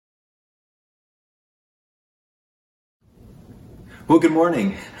Well, good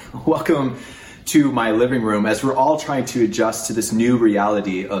morning. Welcome to my living room as we're all trying to adjust to this new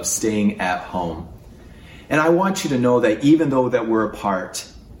reality of staying at home. And I want you to know that even though that we're apart,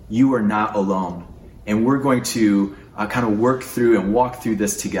 you are not alone. And we're going to kind of work through and walk through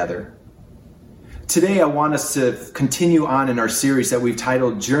this together. Today, I want us to continue on in our series that we've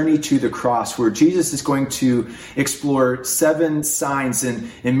titled Journey to the Cross, where Jesus is going to explore 7 signs and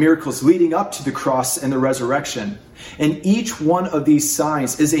miracles leading up to the cross and the resurrection. And each one of these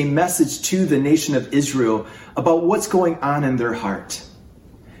signs is a message to the nation of Israel about what's going on in their heart.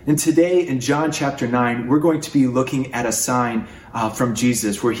 And today in John chapter 9, we're going to be looking at a sign from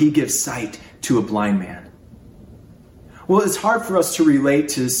Jesus where he gives sight to a blind man. Well, it's hard for us to relate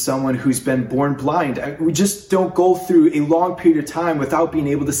to someone who's been born blind. We just don't go through a long period of time without being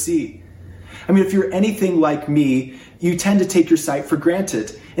able to see. I mean, if you're anything like me, you tend to take your sight for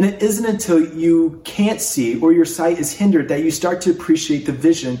granted. And it isn't until you can't see or your sight is hindered that you start to appreciate the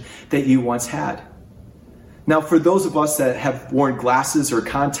vision that you once had. Now, for those of us that have worn glasses or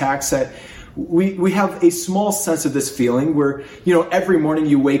contacts, that we have a small sense of this feeling where, every morning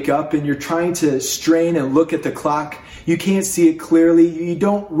you wake up and you're trying to strain and look at the clock. You can't see it clearly. You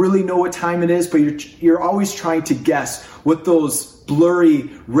don't really know what time it is, but you're always trying to guess what those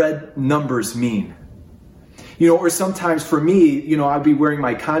blurry red numbers mean. Or sometimes for me, I'd be wearing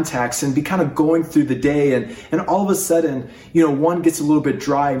my contacts and be kind of going through the day and all of a sudden, one gets a little bit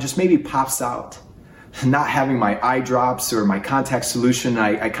dry and just maybe pops out. Not having my eye drops or my contact solution,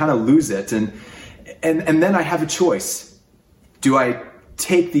 I kind of lose it. And then I have a choice. Do I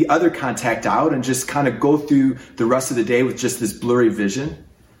take the other contact out and just kind of go through the rest of the day with just this blurry vision?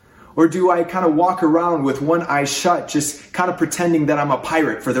 Or do I kind of walk around with one eye shut, just kind of pretending that I'm a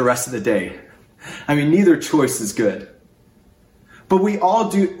pirate for the rest of the day? I mean, neither choice is good. But we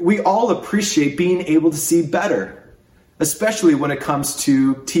all appreciate being able to see better, especially when it comes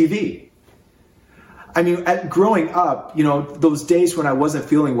to TV. I mean, growing up, those days when I wasn't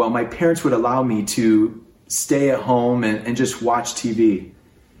feeling well, my parents would allow me to stay at home and just watch TV.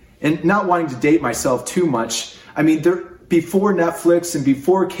 And not wanting to date myself too much, I mean, before Netflix and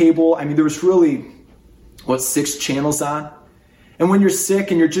before cable, I mean, there was really, 6 channels on? And when you're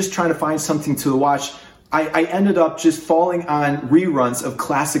sick and you're just trying to find something to watch, I ended up just falling on reruns of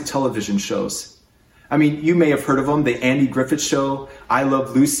classic television shows. I mean, you may have heard of them, The Andy Griffith Show, I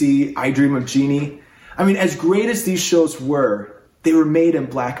Love Lucy, I Dream of Jeannie. I mean, as great as these shows were, they were made in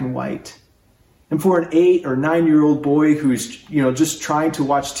black and white. And for an 8 or 9-year-old boy who's, just trying to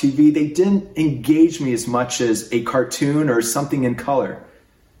watch TV, they didn't engage me as much as a cartoon or something in color.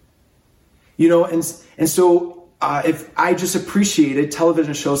 And so if I just appreciated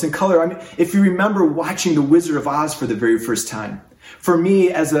television shows in color. I mean, if you remember watching The Wizard of Oz for the very first time, for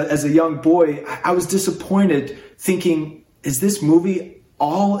me as a young boy, I was disappointed thinking, is this movie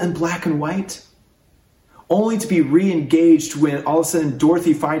all in black and white? Only to be re-engaged when all of a sudden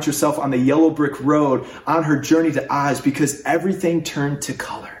Dorothy finds herself on the yellow brick road on her journey to Oz because everything turned to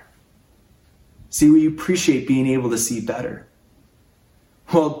color. See, we appreciate being able to see better.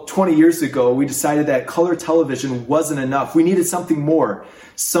 Well, 20 years ago, we decided that color television wasn't enough. We needed something more,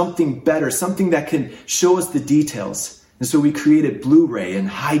 something better, something that can show us the details. And so we created Blu-ray and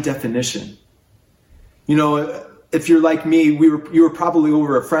high definition. If you're like me, you were probably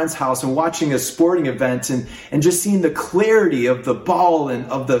over a friend's house and watching a sporting event and just seeing the clarity of the ball and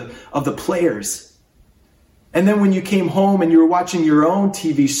of the players. And then when you came home and you were watching your own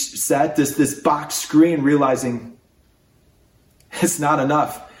TV set, this box screen, realizing it's not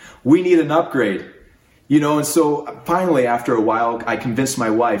enough. We need an upgrade. And so finally, after a while, I convinced my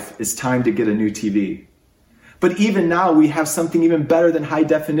wife it's time to get a new TV. But even now, we have something even better than high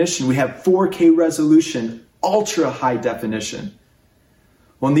definition. We have 4K resolution, ultra high definition.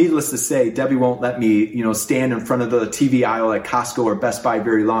 Well, needless to say, Debbie won't let me, stand in front of the TV aisle at Costco or Best Buy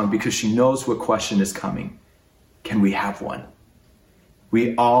very long because she knows what question is coming. Can we have one?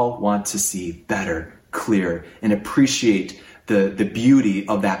 We all want to see better, clear, and appreciate the beauty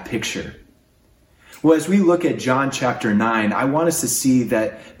of that picture. Well, as we look at John chapter 9, I want us to see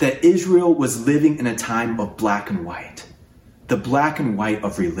that Israel was living in a time of black and white. The black and white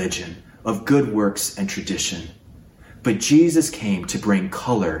of religion, of good works and tradition. But Jesus came to bring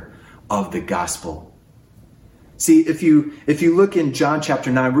color of the gospel. See, if you look in John chapter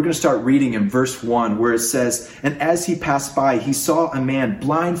 9, we're going to start reading in verse 1 where it says, "And as he passed by, he saw a man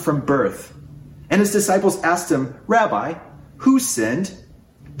blind from birth. And his disciples asked him, 'Rabbi, who sinned,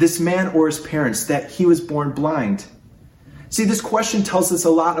 this man or his parents, that he was born blind?'" See, this question tells us a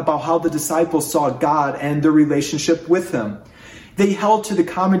lot about how the disciples saw God and their relationship with him. They held to the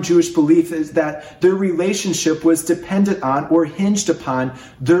common Jewish belief is that their relationship was dependent on or hinged upon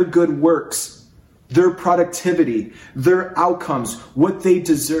their good works, their productivity, their outcomes, what they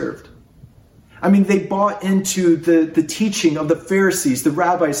deserved. I mean, they bought into the teaching of the Pharisees, the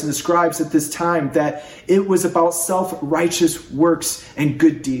rabbis, and the scribes at this time that it was about self-righteous works and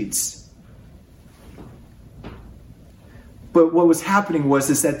good deeds. But what was happening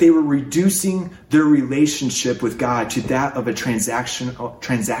is that they were reducing their relationship with God to that of a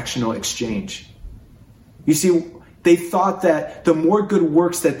transactional exchange. You see, they thought that the more good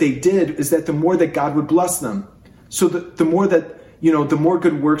works that they did is that the more that God would bless them. So the more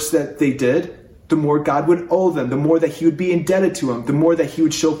good works that they did, the more God would owe them, the more that he would be indebted to them, the more that he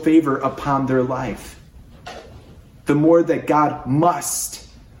would show favor upon their life, the more that God must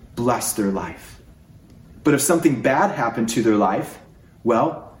bless their life. But if something bad happened to their life,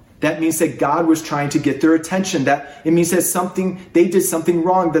 well, that means that God was trying to get their attention. That it means that they did something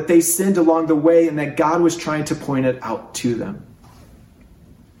wrong, that they sinned along the way, and that God was trying to point it out to them.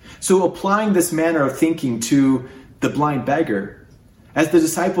 So applying this manner of thinking to the blind beggar, as the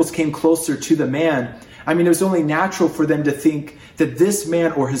disciples came closer to the man, I mean, it was only natural for them to think that this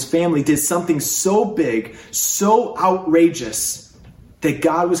man or his family did something so big, so outrageous, that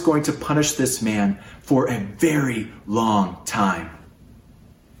God was going to punish this man for a very long time,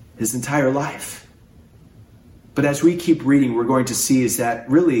 his entire life. But as we keep reading, we're going to see is that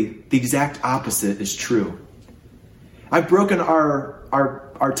really the exact opposite is true. I've broken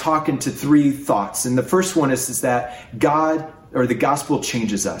our talk into three thoughts. And the first one is that God or the gospel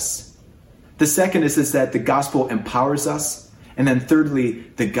changes us. The second is that the gospel empowers us. And then thirdly,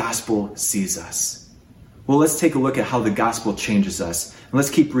 the gospel sees us. Well, let's take a look at how the gospel changes us. And let's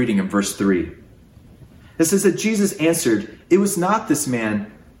keep reading in verse 3. It says that Jesus answered, "It was not this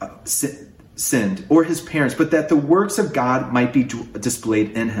man sinned or his parents, but that the works of God might be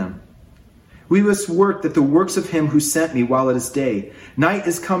displayed in him. We must work that the works of him who sent me while it is day. Night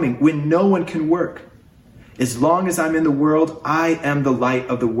is coming when no one can work. As long as I'm in the world, I am the light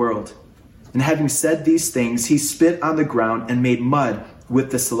of the world." And having said these things, he spit on the ground and made mud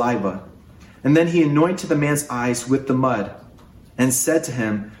with the saliva. And then he anointed the man's eyes with the mud and said to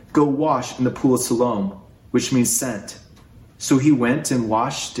him, "Go wash in the pool of Siloam," which means sent. So he went and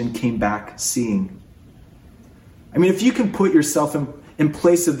washed and came back seeing. I mean, if you can put yourself in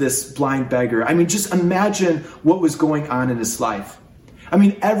place of this blind beggar, I mean, just imagine what was going on in his life. I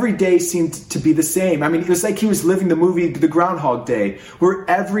mean, every day seemed to be the same. I mean, it was like he was living the movie The Groundhog Day, where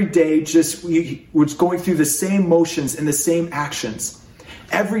every day just was going through the same motions and the same actions.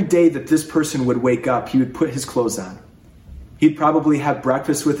 Every day that this person would wake up, he would put his clothes on. He'd probably have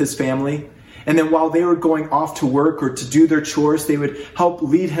breakfast with his family. And then while they were going off to work or to do their chores, they would help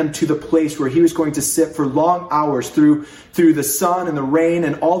lead him to the place where he was going to sit for long hours through the sun and the rain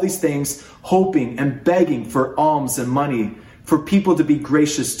and all these things, hoping and begging for alms and money, for people to be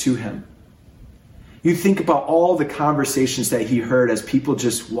gracious to him. You think about all the conversations that he heard as people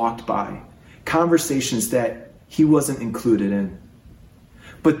just walked by, conversations that he wasn't included in.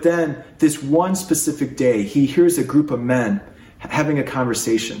 But then this one specific day, he hears a group of men having a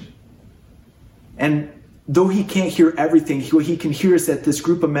conversation. And though he can't hear everything, what he can hear is that this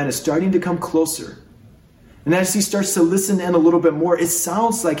group of men is starting to come closer. And as he starts to listen in a little bit more, it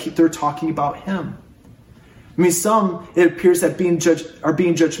sounds like they're talking about him. I mean, some, it appears that are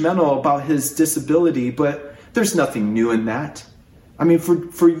being judgmental about his disability, but there's nothing new in that. I mean,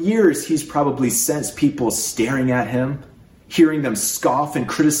 for years, he's probably sensed people staring at him, hearing them scoff and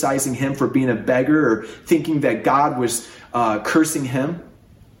criticizing him for being a beggar or thinking that God was cursing him.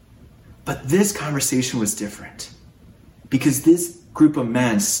 But this conversation was different because this group of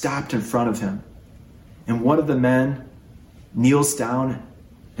men stopped in front of him. And one of the men kneels down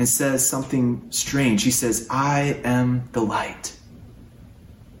and says something strange. He says, "I am the light."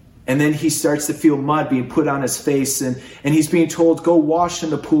 And then he starts to feel mud being put on his face, and he's being told, "Go wash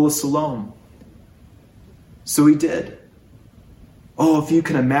in the pool of Siloam." So he did. Oh, if you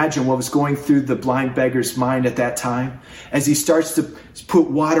can imagine what was going through the blind beggar's mind at that time, as he starts to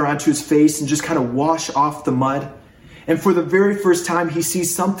put water onto his face and just kind of wash off the mud. And for the very first time, he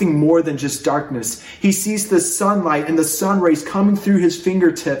sees something more than just darkness. He sees the sunlight and the sun rays coming through his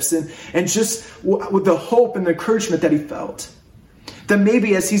fingertips and just with the hope and the encouragement that he felt. That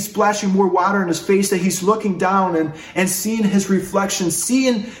maybe as he's splashing more water in his face, that he's looking down and seeing his reflection,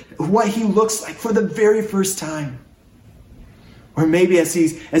 seeing what he looks like for the very first time. Or maybe as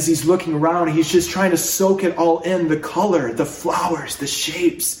he's looking around, he's just trying to soak it all in, the color, the flowers, the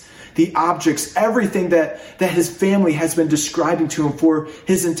shapes, the objects, everything that his family has been describing to him for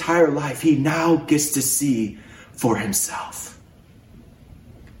his entire life. He now gets to see for himself.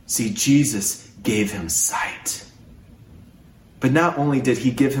 See, Jesus gave him sight. But not only did he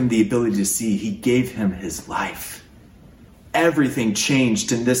give him the ability to see, he gave him his life. Everything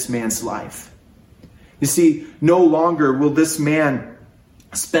changed in this man's life. You see, no longer will this man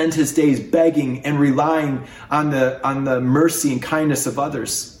spend his days begging and relying on the mercy and kindness of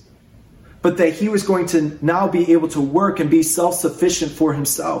others, but that he was going to now be able to work and be self-sufficient for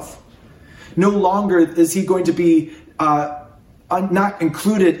himself. No longer is he going to be not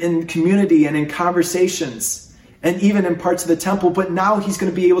included in community and in conversations and even in parts of the temple, but now he's going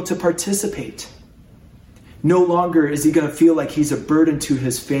to be able to participate. No longer is he going to feel like he's a burden to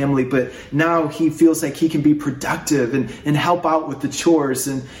his family, but now he feels like he can be productive and help out with the chores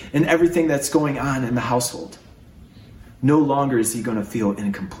and everything that's going on in the household. No longer is he going to feel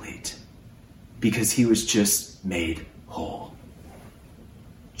incomplete because he was just made whole.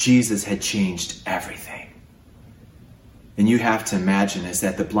 Jesus had changed everything. And you have to imagine is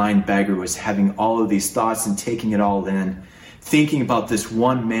that the blind beggar was having all of these thoughts and taking it all in, thinking about this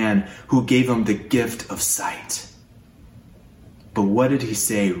one man who gave him the gift of sight. But what did he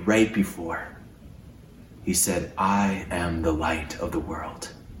say right before? He said, I am the light of the world.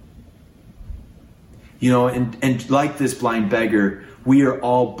 You know, and like this blind beggar, we are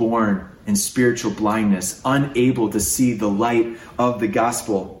all born in spiritual blindness, unable to see the light of the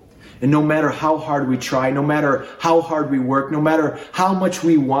gospel. And no matter how hard we try, no matter how hard we work, no matter how much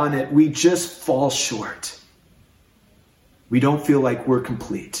we want it, we just fall short. We don't feel like we're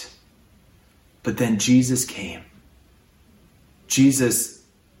complete. But then Jesus came. Jesus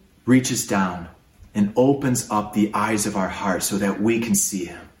reaches down and opens up the eyes of our heart so that we can see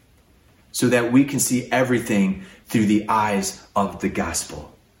him. So that we can see everything through the eyes of the gospel.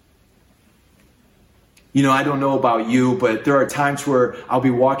 You know, I don't know about you, but there are times where I'll be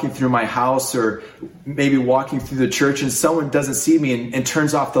walking through my house or maybe walking through the church and someone doesn't see me and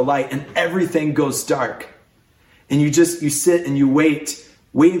turns off the light and everything goes dark. And you sit and you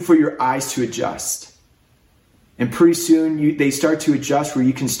waiting for your eyes to adjust. And pretty soon they start to adjust where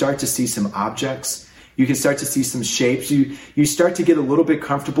you can start to see some objects. You can start to see some shapes. You start to get a little bit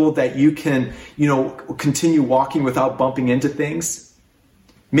comfortable that you can, continue walking without bumping into things.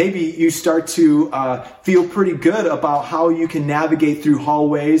 Maybe you start to feel pretty good about how you can navigate through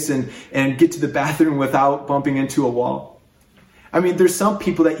hallways and get to the bathroom without bumping into a wall. I mean, there's some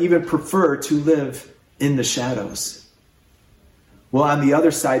people that even prefer to live in the shadows. Well, on the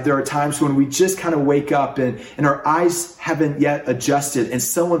other side, there are times when we just kind of wake up and our eyes haven't yet adjusted and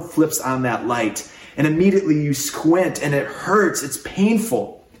someone flips on that light and immediately you squint and it hurts, it's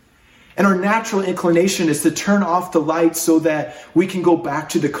painful. And our natural inclination is to turn off the light so that we can go back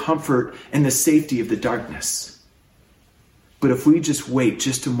to the comfort and the safety of the darkness. But if we just wait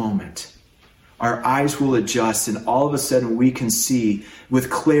just a moment, our eyes will adjust and all of a sudden we can see with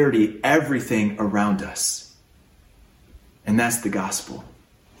clarity everything around us. And that's the gospel.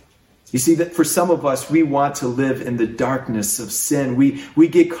 You see, that for some of us, we want to live in the darkness of sin. We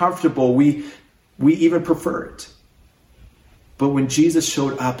get comfortable. We even prefer it. But when Jesus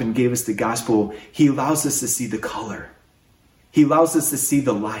showed up and gave us the gospel, he allows us to see the color. He allows us to see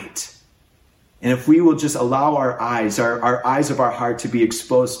the light. And if we will just allow our eyes of our heart to be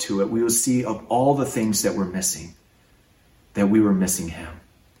exposed to it, we will see of all the things that we're missing, that we were missing him.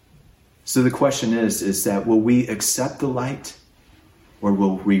 So the question is that will we accept the light or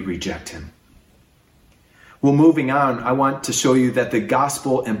will we reject him? Well, moving on, I want to show you that the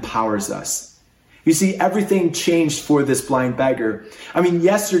gospel empowers us. You see, everything changed for this blind beggar. I mean,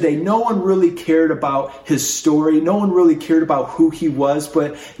 yesterday, no one really cared about his story. No one really cared about who he was.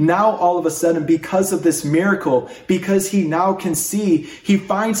 But now, all of a sudden, because of this miracle, because he now can see, he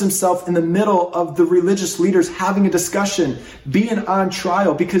finds himself in the middle of the religious leaders having a discussion, being on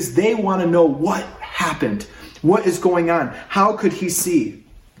trial, because they want to know what happened. What is going on? How could he see?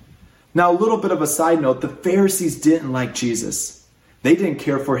 Now, a little bit of a side note, the Pharisees didn't like Jesus. They didn't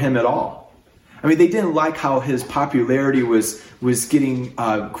care for him at all. I mean, they didn't like how his popularity was getting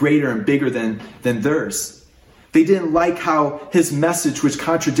greater and bigger than theirs. They didn't like how his message was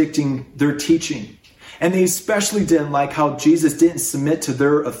contradicting their teaching. And they especially didn't like how Jesus didn't submit to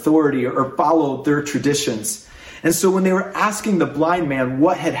their authority or follow their traditions. And so when they were asking the blind man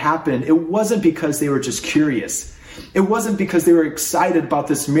what had happened, it wasn't because they were just curious. It wasn't because they were excited about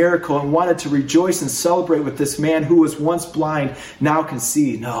this miracle and wanted to rejoice and celebrate with this man who was once blind, now can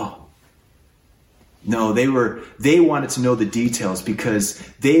see. No, they wanted to know the details because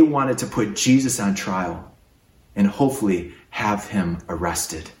they wanted to put Jesus on trial and hopefully have him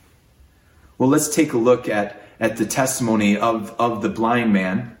arrested. Well, let's take a look at the testimony of the blind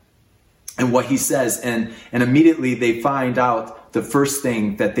man and what he says. And immediately they find out the first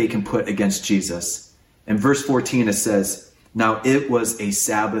thing that they can put against Jesus. In verse 14, it says, "Now it was a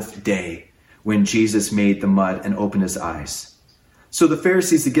Sabbath day when Jesus made the mud and opened his eyes." So the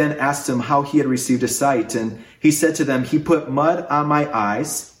Pharisees again asked him how he had received his sight. And he said to them, "He put mud on my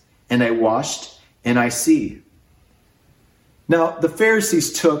eyes, and I washed, and I see." Now, the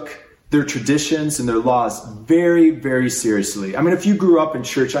Pharisees took their traditions and their laws very, very seriously. I mean, if you grew up in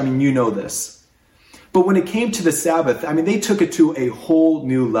church, you know this. But when it came to the Sabbath, they took it to a whole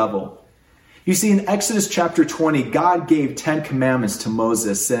new level. You see, in Exodus chapter 20, God gave 10 commandments to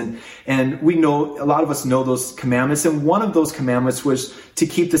Moses. And we know, a lot of us know those commandments. And one of those commandments was to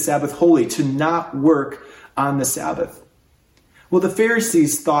keep the Sabbath holy, to not work on the Sabbath. Well, the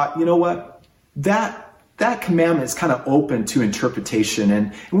Pharisees thought, you know what? That commandment is kind of open to interpretation.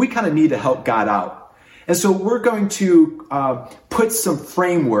 And we kind of need to help God out. And so we're going to put some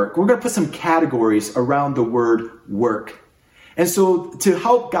framework. We're going to put some categories around the word work. And so to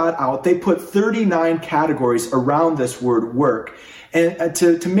help God out, they put 39 categories around this word work, and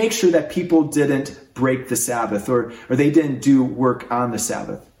to make sure that people didn't break the Sabbath or they didn't do work on the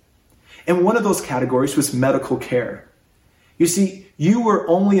Sabbath. And one of those categories was medical care. You see, you were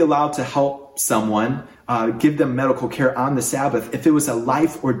only allowed to help someone, give them medical care on the Sabbath if it was a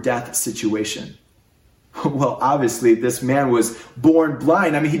life or death situation. Well, obviously, this man was born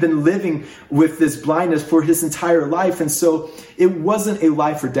blind. He'd been living with this blindness for his entire life. And so it wasn't a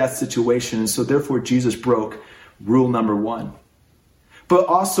life or death situation. And so therefore, Jesus broke rule number 1. But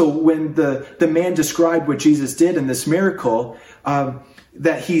also, when the man described what Jesus did in this miracle,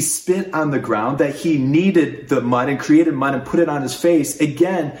 that he spit on the ground, that he kneaded the mud and created mud and put it on his face,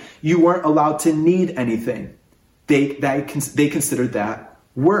 again, you weren't allowed to knead anything. They considered that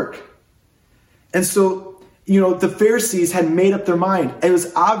work. And so, the Pharisees had made up their mind. It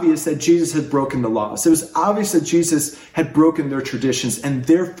was obvious that Jesus had broken the laws. It was obvious that Jesus had broken their traditions, and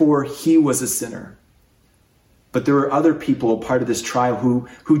therefore he was a sinner. But there were other people, a part of this trial,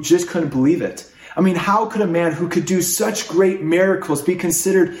 who just couldn't believe it. How could a man who could do such great miracles be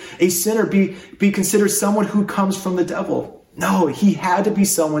considered a sinner, be considered someone who comes from the devil? No, he had to be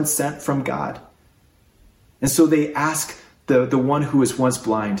someone sent from God. And so they ask the one who was once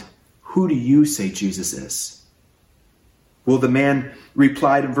blind, "Who do you say Jesus is?" Well, the man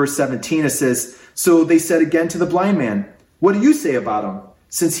replied in verse 17, it says, "So they said again to the blind man, 'What do you say about him,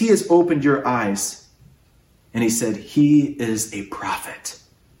 since he has opened your eyes?' And he said, 'He is a prophet.'"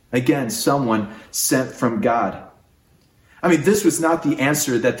 Again, someone sent from God. This was not the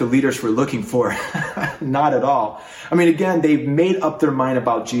answer that the leaders were looking for. Not at all. Again, they've made up their mind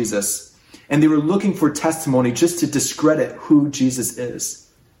about Jesus. And they were looking for testimony just to discredit who Jesus is.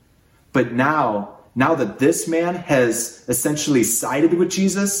 But now that this man has essentially sided with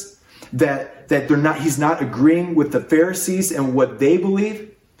Jesus, that he's not agreeing with the Pharisees and what they believe,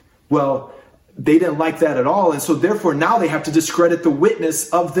 well, they didn't like that at all. And so therefore now they have to discredit the witness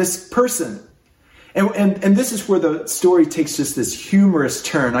of this person. And this is where the story takes just this humorous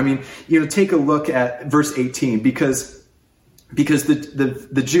turn. Take a look at verse 18, because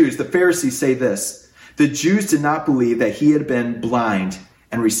the Jews, the Pharisees say this: "The Jews did not believe that he had been blind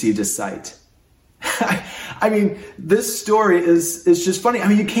and received his sight." This story is just funny.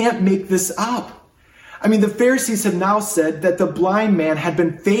 You can't make this up. The Pharisees have now said that the blind man had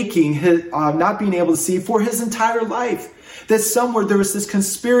been faking his not being able to see for his entire life. That somewhere there was this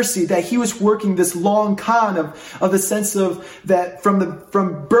conspiracy that he was working this long con of the sense of that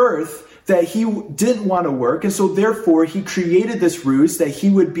from birth, that he didn't want to work. And so therefore he created this ruse that he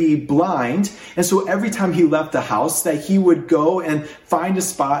would be blind. And so every time he left the house, that he would go and find a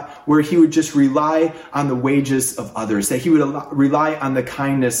spot where he would just rely on the wages of others, that he would rely on the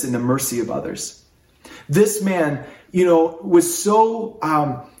kindness and the mercy of others. This man, was so,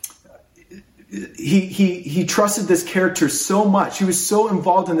 he trusted this character so much. He was so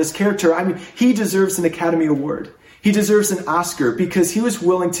involved in this character. He deserves an Academy Award. He deserves an Oscar because he was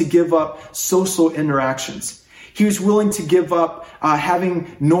willing to give up social interactions. He was willing to give up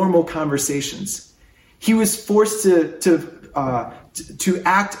having normal conversations. He was forced to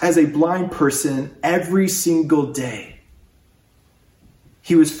act as a blind person every single day.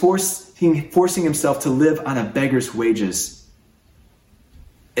 He was forcing himself to live on a beggar's wages.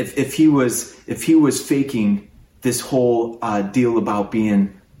 If he was faking this whole deal about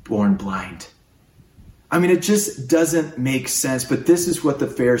being born blind. It just doesn't make sense, but this is what the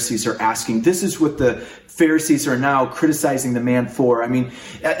Pharisees are asking. This is what the Pharisees are now criticizing the man for.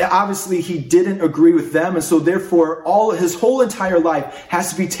 Obviously he didn't agree with them, and so therefore his whole entire life has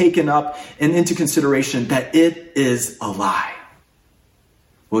to be taken up and into consideration that it is a lie.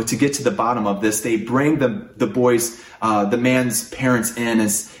 Well, to get to the bottom of this, they bring the man's parents in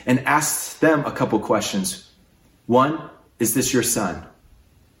and ask them a couple questions. 1, is this your son?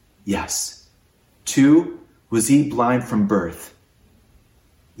 Yes. 2, was he blind from birth?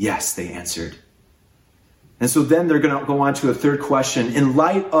 Yes, they answered. And so then they're going to go on to a third question. In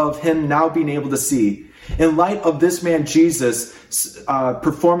light of him now being able to see, in light of this man Jesus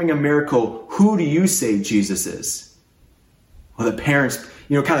performing a miracle, who do you say Jesus is? Well, the parents,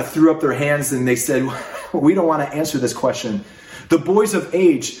 kind of threw up their hands and they said, we don't want to answer this question. The boys of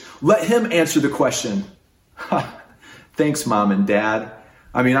age, let him answer the question. Thanks, Mom and Dad.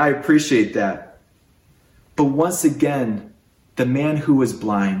 I appreciate that. But once again, the man who was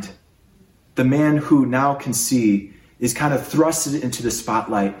blind, the man who now can see, is kind of thrusted into the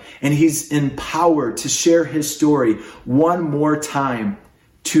spotlight, and he's empowered to share his story one more time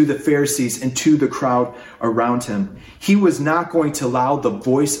to the Pharisees and to the crowd around him. He was not going to allow the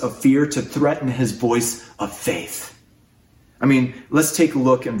voice of fear to threaten his voice of faith. Let's take a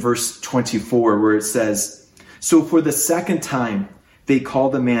look in verse 24 where it says, so for the second time, they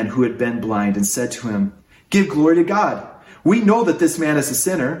called the man who had been blind and said to him, give glory to God. We know that this man is a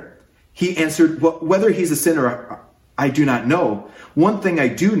sinner. He answered, well, whether he's a sinner, I do not know. One thing I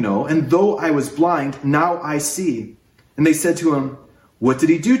do know, and though I was blind, now I see. And they said to him, what did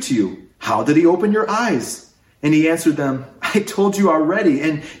he do to you? How did he open your eyes? And he answered them, I told you already,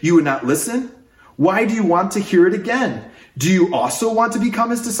 and you would not listen? Why do you want to hear it again? Do you also want to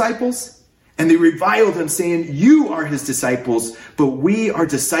become his disciples? And they reviled him, saying, you are his disciples, but we are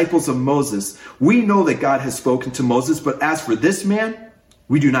disciples of Moses. We know that God has spoken to Moses, but as for this man,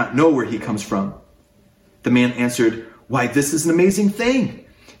 we do not know where he comes from. The man answered, why, this is an amazing thing.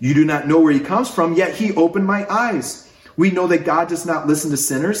 You do not know where he comes from, yet he opened my eyes. We know that God does not listen to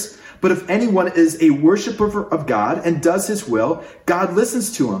sinners, but if anyone is a worshiper of God and does his will, God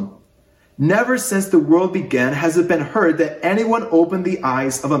listens to him. Never since the world began has it been heard that anyone opened the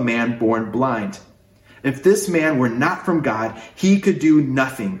eyes of a man born blind. If this man were not from God, he could do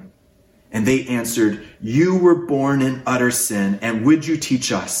nothing. And they answered, you were born in utter sin, and would you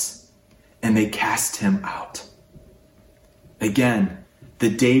teach us? And they cast him out. Again, the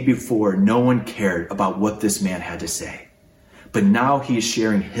day before, no one cared about what this man had to say. But now he's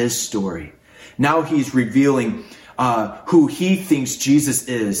sharing his story. Now he's revealing who he thinks Jesus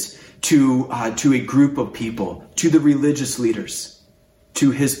is to a group of people, to the religious leaders,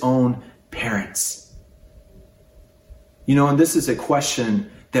 to his own parents. And this is a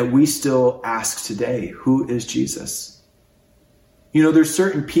question that we still ask today. Who is Jesus? There's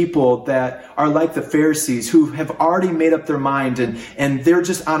certain people that are like the Pharisees who have already made up their mind and they're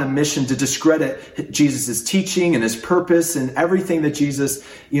just on a mission to discredit Jesus' teaching and his purpose and everything that Jesus,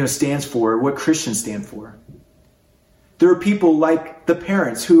 stands for, what Christians stand for. There are people like the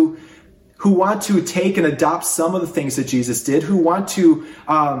parents who want to take and adopt some of the things that Jesus did, who want to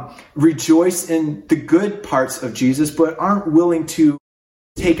rejoice in the good parts of Jesus, but aren't willing to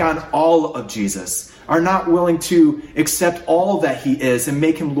take on all of Jesus, are not willing to accept all that he is and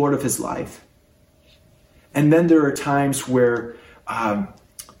make him Lord of his life. And then there are times where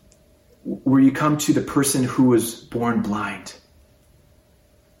you come to the person who was born blind,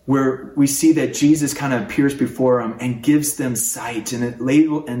 where we see that Jesus kind of appears before them and gives them sight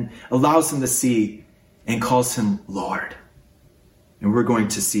and allows them to see and calls him Lord. And we're going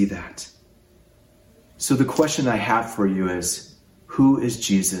to see that. So the question I have for you is, who is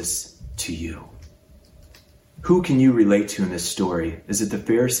Jesus to you? Who can you relate to in this story? Is it the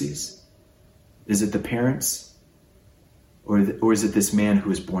Pharisees? Is it the parents? Or is it this man who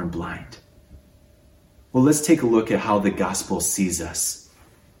was born blind? Well, let's take a look at how the gospel sees us.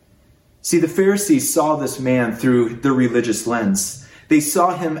 See, the Pharisees saw this man through their religious lens. They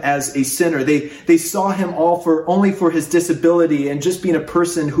saw him as a sinner. They saw him only for his disability and just being a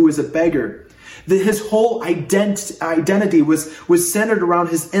person who is a beggar. His whole identity was centered around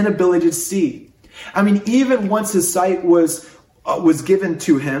his inability to see. Even once his sight was given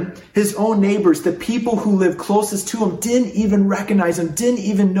to him, his own neighbors, the people who lived closest to him, didn't even recognize him, didn't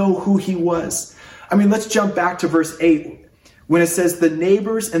even know who he was. Let's jump back to verse 8, when it says, the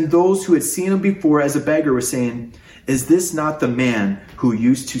neighbors and those who had seen him before as a beggar were saying, is this not the man who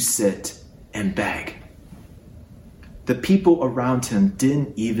used to sit and beg? The people around him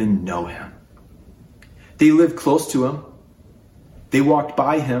didn't even know him. They lived close to him. They walked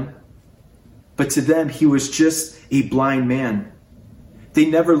by him. But to them, he was just a blind man. They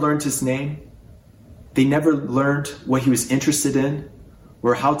never learned his name. They never learned what he was interested in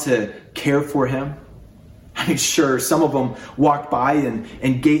or how to care for him. Sure, some of them walked by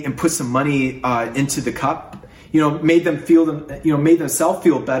and put some money into the cup, made themselves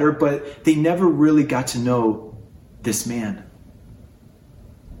feel better, but they never really got to know this man.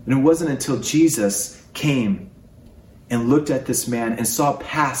 And it wasn't until Jesus came and looked at this man and saw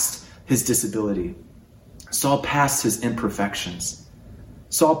past his disability, saw past his imperfections,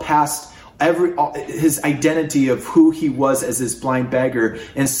 saw past his identity of who he was as this blind beggar,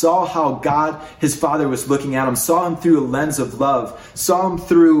 and saw how God, his Father, was looking at him, saw him through a lens of love, saw him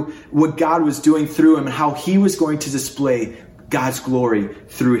through what God was doing through him and how he was going to display God's glory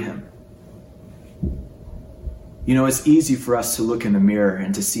through him. It's easy for us to look in the mirror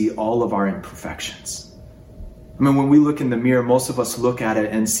and to see all of our imperfections. I mean, when we look in the mirror, most of us look at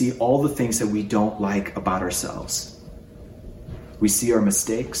it and see all the things that we don't like about ourselves. We see our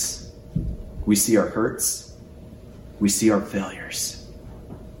mistakes. We see our hurts. We see our failures.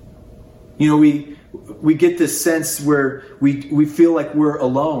 We get this sense where we feel like we're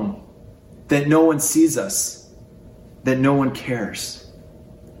alone, that no one sees us, that no one cares.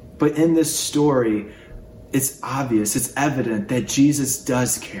 But in this story, it's obvious, it's evident that Jesus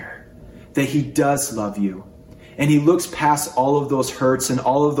does care, that he does love you. And he looks past all of those hurts and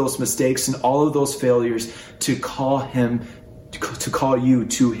all of those mistakes and all of those failures to call you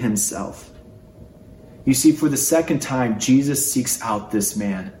to himself. You see, for the second time, Jesus seeks out this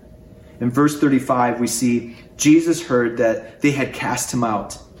man. In verse 35, we see Jesus heard that they had cast him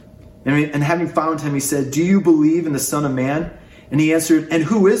out. And having found him, he said, "Do you believe in the Son of Man?" And he answered, "And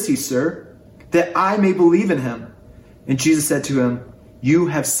who is he, sir, that I may believe in him?" And Jesus said to him, "You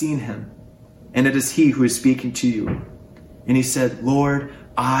have seen him, and it is he who is speaking to you." And he said, "Lord,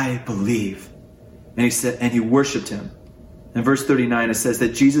 I believe." And he worshiped him. In verse 39, it says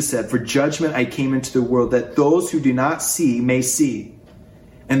that Jesus said, "For judgment I came into the world, that those who do not see may see,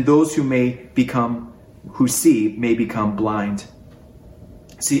 and those who see may become blind."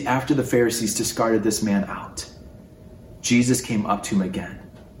 See, after the Pharisees discarded this man out, Jesus came up to him again.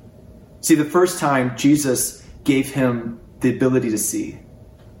 See, the first time Jesus gave him the ability to see.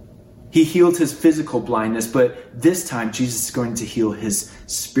 He healed his physical blindness, but this time Jesus is going to heal his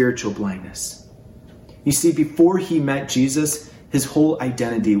spiritual blindness. You see, before he met Jesus, his whole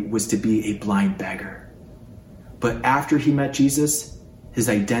identity was to be a blind beggar. But after he met Jesus, his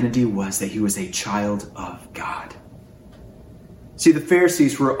identity was that he was a child of God. See, the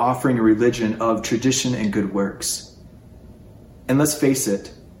Pharisees were offering a religion of tradition and good works. And let's face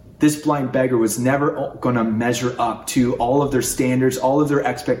it, this blind beggar was never going to measure up to all of their standards, all of their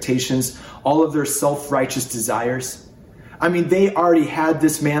expectations, all of their self-righteous desires. I mean, they already had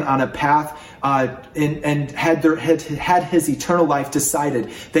this man on a path and had his eternal life decided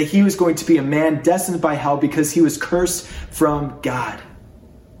that he was going to be a man destined by hell because he was cursed from God.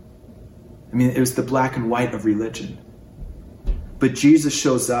 I mean, it was the black and white of religion. But Jesus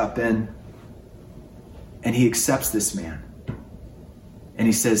shows up and he accepts this man. And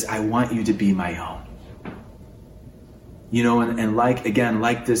he says, "I want you to be my own." And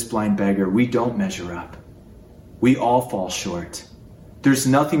like this blind beggar, we don't measure up. We all fall short. There's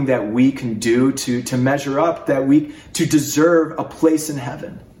nothing that we can do to measure up, to deserve a place in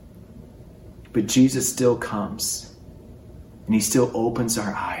heaven. But Jesus still comes, and he still opens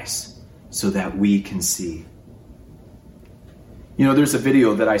our eyes so that we can see. There's a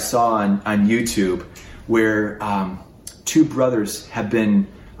video that I saw on YouTube where two brothers who have been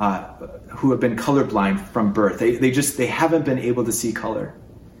colorblind from birth. They haven't been able to see color.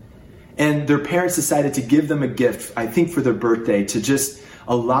 And their parents decided to give them a gift, I think for their birthday, to just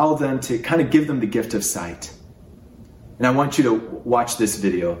allow them to kind of give them the gift of sight. And I want you to watch this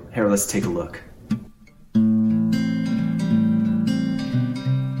video. Here, let's take a look.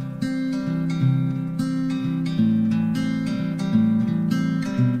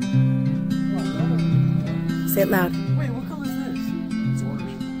 Say it loud. Wait, what color is this? It's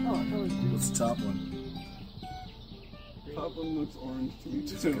orange. Oh, I thought it was What's the top one? top one looks orange to me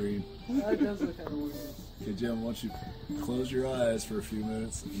It's too. green. That does look kind of weird. Okay, Jim, why don't you close your eyes for a few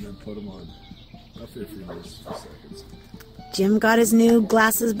minutes and then put them on. About 15 minutes, a few seconds. Jim got his new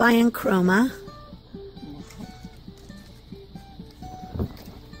glasses by Enchroma.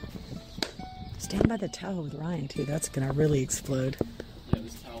 Stand by the towel with Ryan, too. That's going to really explode. Yeah,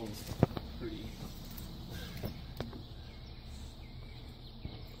 this towel is pretty.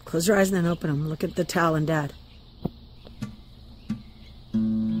 Close your eyes and then open them. Look at the towel and Dad.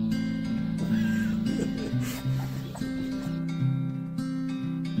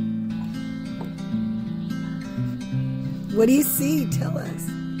 What do you see? Tell us.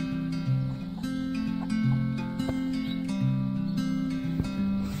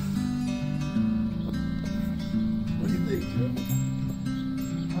 What do you think, Joe?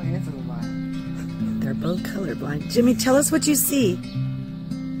 Oh, answer the line. They're are both colorblind. Jimmy, tell us what you see.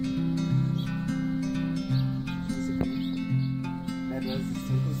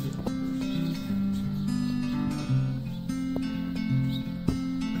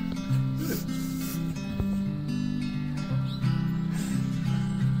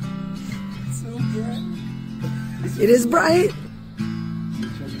 So bright. It is bright. Check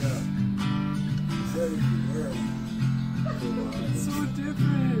it out. It's like you wear them. It's so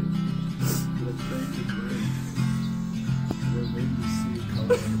different. Little thing to bring. Where maybe you see a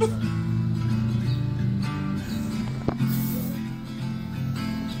color at a time.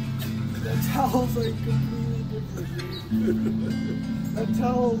 That towel's like completely different. That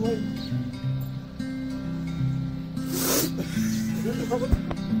towel like.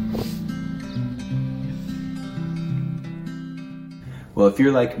 Well, if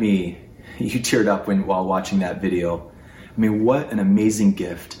you're like me, you teared up while watching that video. I mean, what an amazing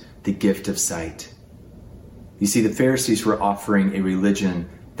gift, the gift of sight. You see, the Pharisees were offering a religion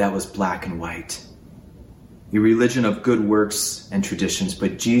that was black and white, a religion of good works and traditions,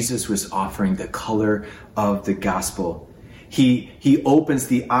 but Jesus was offering the color of the gospel. He opens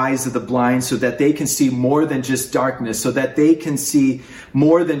the eyes of the blind so that they can see more than just darkness, so that they can see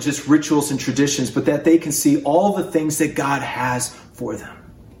more than just rituals and traditions, but that they can see all the things that God has for them.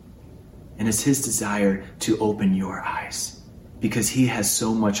 And it's his desire to open your eyes because he has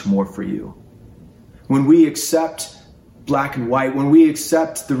so much more for you. When we accept black and white, when we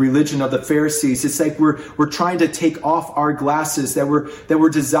accept the religion of the Pharisees, it's like we're trying to take off our glasses, that we're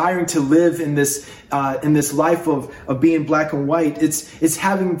desiring to live in this life of being black and white. It's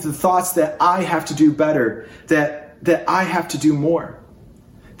having the thoughts that I have to do better, that I have to do more,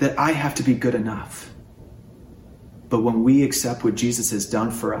 that I have to be good enough. But when we accept what Jesus has done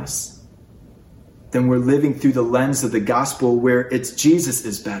for us, then we're living through the lens of the gospel where it's Jesus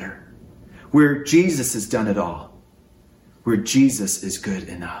is better, where Jesus has done it all, where Jesus is good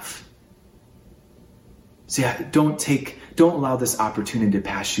enough. See, don't allow this opportunity to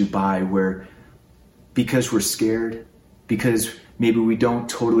pass you by where, because we're scared, because maybe we don't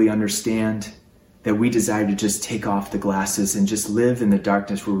totally understand, that we desire to just take off the glasses and just live in the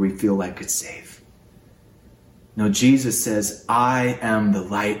darkness where we feel like it's safe. No, Jesus says, I am the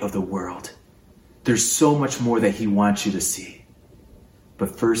light of the world. There's so much more that he wants you to see.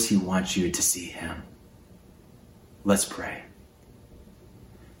 But first, he wants you to see him. Let's pray.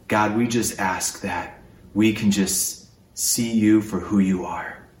 God, we just ask that we can just see you for who you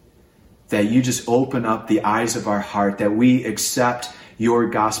are. That you just open up the eyes of our heart, that we accept your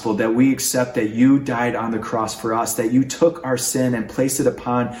gospel, that we accept that you died on the cross for us, that you took our sin and placed it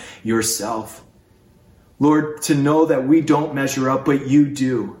upon yourself. Lord, to know that we don't measure up, but you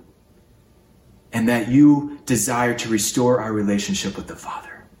do. And that you desire to restore our relationship with the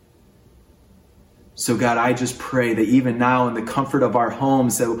Father. So God, I just pray that even now in the comfort of our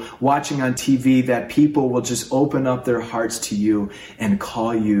homes, that watching on TV, that people will just open up their hearts to you and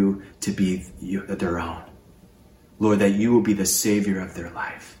call you to be their own. Lord, that you will be the Savior of their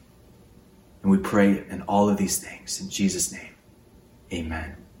life. And we pray in all of these things in Jesus' name.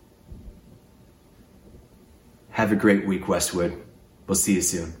 Amen. Have a great week, Westwood. We'll see you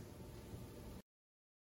soon.